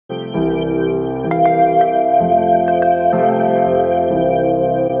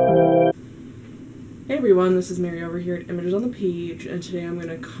everyone, this is Mary over here at Images on the Page, and today I'm going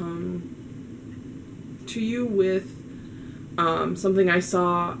to come to you with something I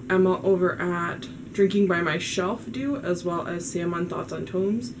saw Emma over at Drinking by My Shelf do, as well as Sam on Thoughts on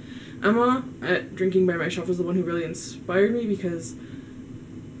Tomes. Emma at Drinking by My Shelf was the one who really inspired me because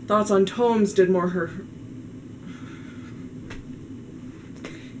Thoughts on Tomes did more her...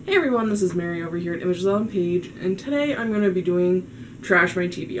 Hey everyone, this is Mary over here at Images on the Page, and today I'm going to be doing Trash My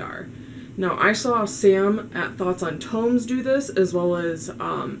TBR. Now, I saw Sam at Thoughts on Tomes do this, as well as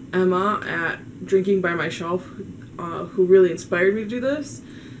Emma at Drinking by My Shelf, who really inspired me to do this.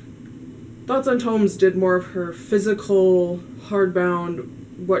 Thoughts on Tomes did more of her physical,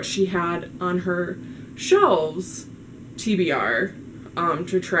 hardbound, what she had on her shelves TBR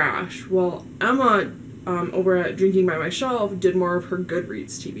to trash, while Emma over at Drinking by My Shelf did more of her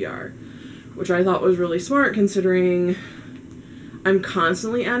Goodreads TBR, which I thought was really smart considering I'm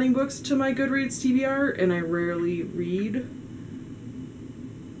constantly adding books to my Goodreads TBR, and I rarely read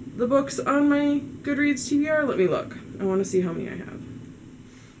the books on my Goodreads TBR. Let me look. I want to see how many I have.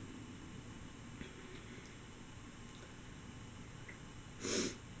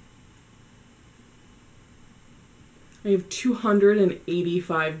 I have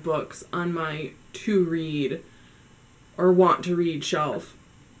 285 books on my to-read or want-to-read shelf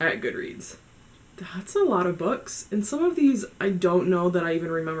at Goodreads. That's a lot of books, and some of these I don't know that I even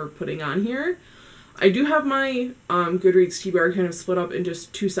remember putting on here. I do have my Goodreads TBR kind of split up into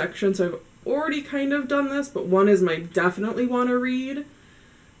two sections, so I've already kind of done this, but one is my definitely want to read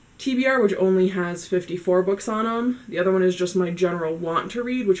TBR, which only has 54 books on them. The other one is just my general want to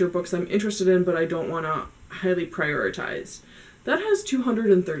read, which are books I'm interested in but I don't want to highly prioritize. That has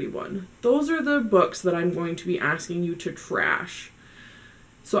 231. Those are the books that I'm going to be asking you to trash.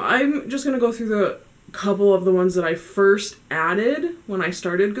 So I'm just going to go through the couple of the ones that I first added when I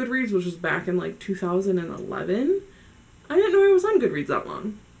started Goodreads, which was back in like 2011. I didn't know I was on Goodreads that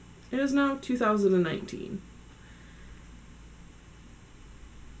long. It is now 2019.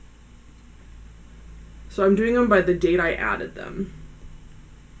 So I'm doing them by the date I added them.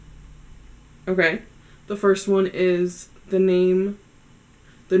 Okay. The first one is The Name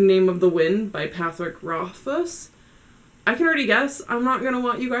of the Wind by Patrick Rothfuss. I can already guess I'm not going to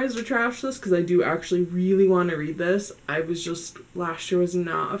want you guys to trash this because I do actually really want to read this. Last year was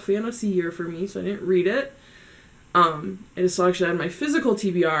not a fantasy year for me, so I didn't read it. I just actually had my physical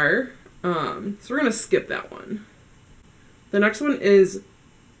TBR, so we're going to skip that one. The next one is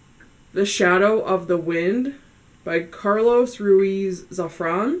The Shadow of the Wind by Carlos Ruiz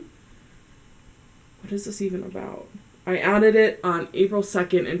Zafran. What is this even about? I added it on April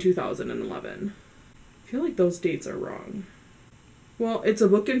 2nd in 2011. I feel like those dates are wrong. Well, it's a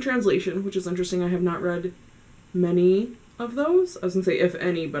book in translation, which is interesting. I have not read many of those. I was going to say if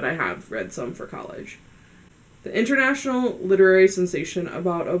any, but I have read some for college. The international literary sensation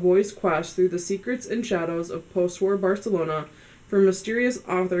about a boy's quest through the secrets and shadows of post-war Barcelona for a mysterious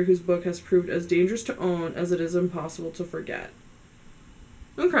author whose book has proved as dangerous to own as it is impossible to forget.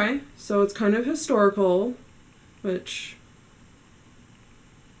 Okay, so it's kind of historical, which...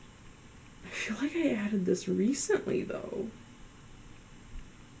 I feel like I added this recently, though.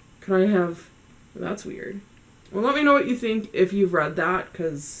 Could I have... That's weird. Well, let me know what you think if you've read that,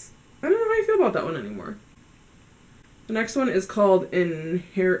 because I don't know how I feel about that one anymore. The next one is called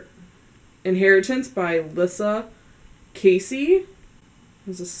Inheritance by Lissa Casey.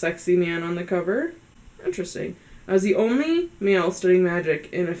 There's a sexy man on the cover. Interesting. As the only male studying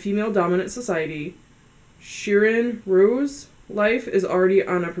magic in a female-dominant society, Shirin Ru's life is already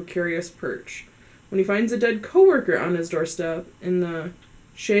on a precarious perch. When he finds a dead coworker on his doorstep,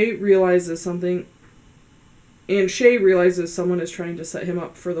 Shay realizes someone is trying to set him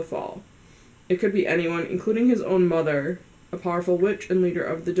up for the fall. It could be anyone, including his own mother, a powerful witch and leader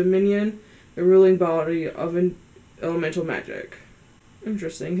of the Dominion, the ruling body of elemental magic.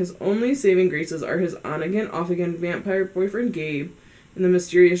 Interesting. His only saving graces are his on-again, off-again vampire boyfriend Gabe and the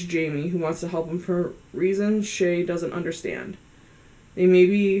mysterious Jamie, who wants to help him for reasons Shay doesn't understand. They may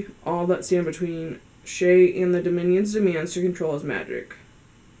be all that stand between Shay and the Dominion's demands to control his magic.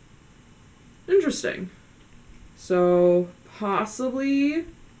 Interesting. So, possibly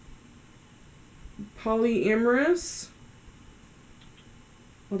polyamorous.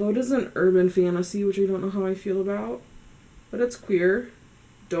 Although it is an urban fantasy, which I don't know how I feel about. But it's queer.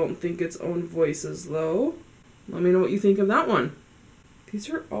 Don't think its own voices, though. Let me know what you think of that one.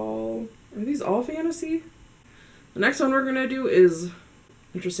 Are these all fantasy? The next one we're going to do is,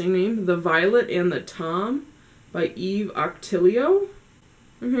 interesting name, The Violet and the Tom by Eve Octilio.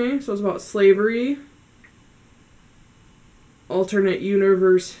 Okay, so it's about slavery, alternate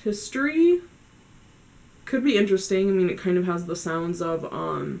universe history, could be interesting. I mean, it kind of has the sounds of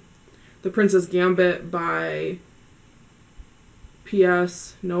The Princess Gambit by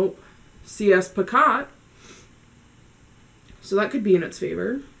C.S. Pacat. So that could be in its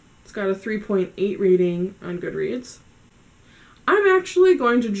favor. It's got a 3.8 rating on Goodreads. I'm actually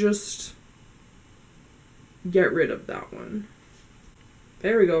going to just get rid of that one.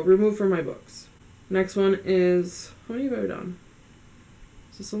 There we go, remove from my books. Next one is, how many have I done?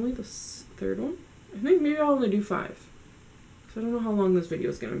 Is this only the third one? I think maybe I'll only do 5. Because I don't know how long this video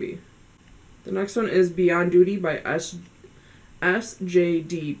is going to be. The next one is Beyond Duty by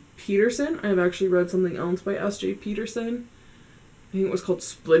S.J.D. Peterson. I have actually read something else by S.J. Peterson. I think it was called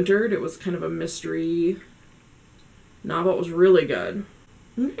Splintered. It was kind of a mystery novel. It was really good.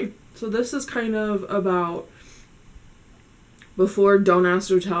 Okay, so this is kind of about before Don't Ask,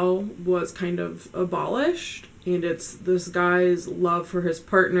 Don't Tell was kind of abolished, and it's this guy's love for his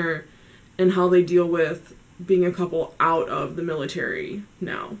partner and how they deal with being a couple out of the military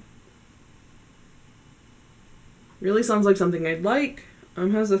now. Really sounds like something I'd like.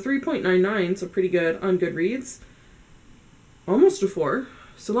 Has a 3.99, so pretty good on Goodreads. Almost a 4.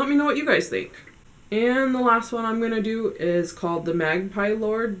 So let me know what you guys think. And the last one I'm going to do is called The Magpie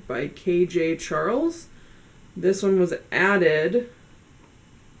Lord by K.J. Charles. This one was added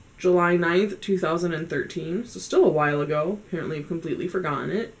July 9th, 2013. So still a while ago. Apparently I've completely forgotten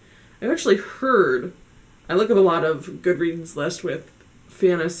it. I've actually heard, I look at a lot of Goodreads list with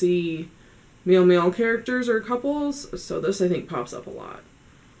fantasy male characters or couples. So this I think pops up a lot.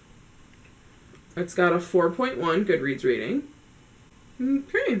 It's got a 4.1 Goodreads rating.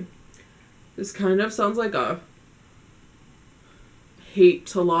 Okay. This kind of sounds like a hate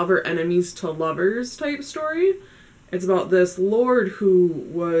to love or enemies to lovers type story. It's about this lord who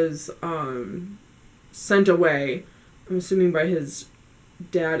was sent away, I'm assuming by his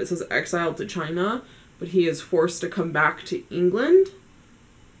dad. It says exiled to China, but he is forced to come back to England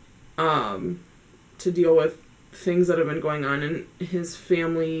to deal with things that have been going on in his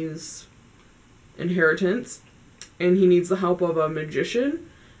family's inheritance, and he needs the help of a magician,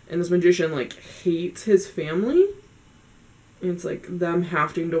 and this magician like hates his family, and it's like them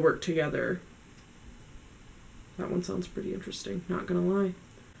having to work together. That one sounds pretty interesting, not gonna lie.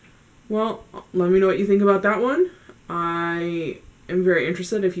 Well, let me know what you think about that one. I am very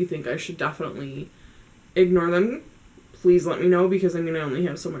interested. If you think I should definitely ignore them, please let me know, because I'm gonna only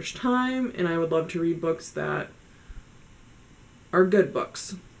have so much time, and I would love to read books that are good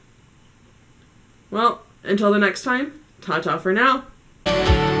books. Well, until the next time, ta-ta for now.